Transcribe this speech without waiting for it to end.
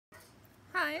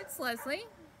Hi, it's Leslie,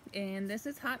 and this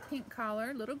is Hot Pink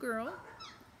Collar, little girl.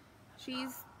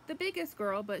 She's the biggest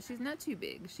girl, but she's not too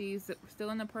big. She's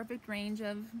still in the perfect range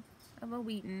of a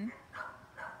Wheaten.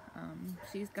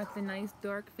 She's got the nice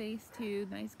dark face too,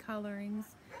 nice colorings,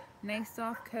 nice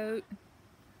soft coat.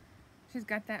 She's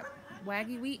got that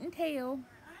waggy Wheaten tail.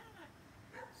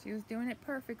 She was doing it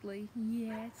perfectly.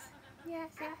 Yes,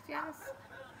 yes, yes, yes.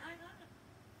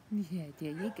 Yeah, there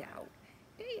you go.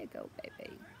 There you go,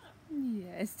 baby.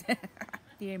 Yes.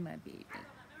 There, my baby.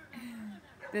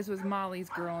 This was Molly's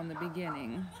girl in the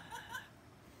beginning.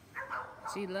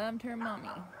 She loved her mommy.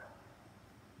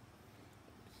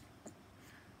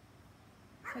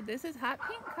 So this is Hot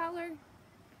Pink Color.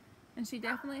 And she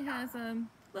definitely has a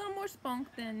little more spunk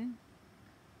than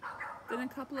a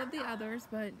couple of the others,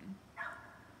 but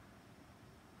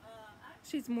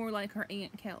she's more like her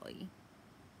Aunt Kelly.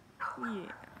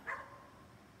 Yeah.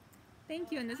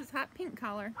 Thank you, and this is Hot Pink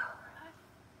Collar.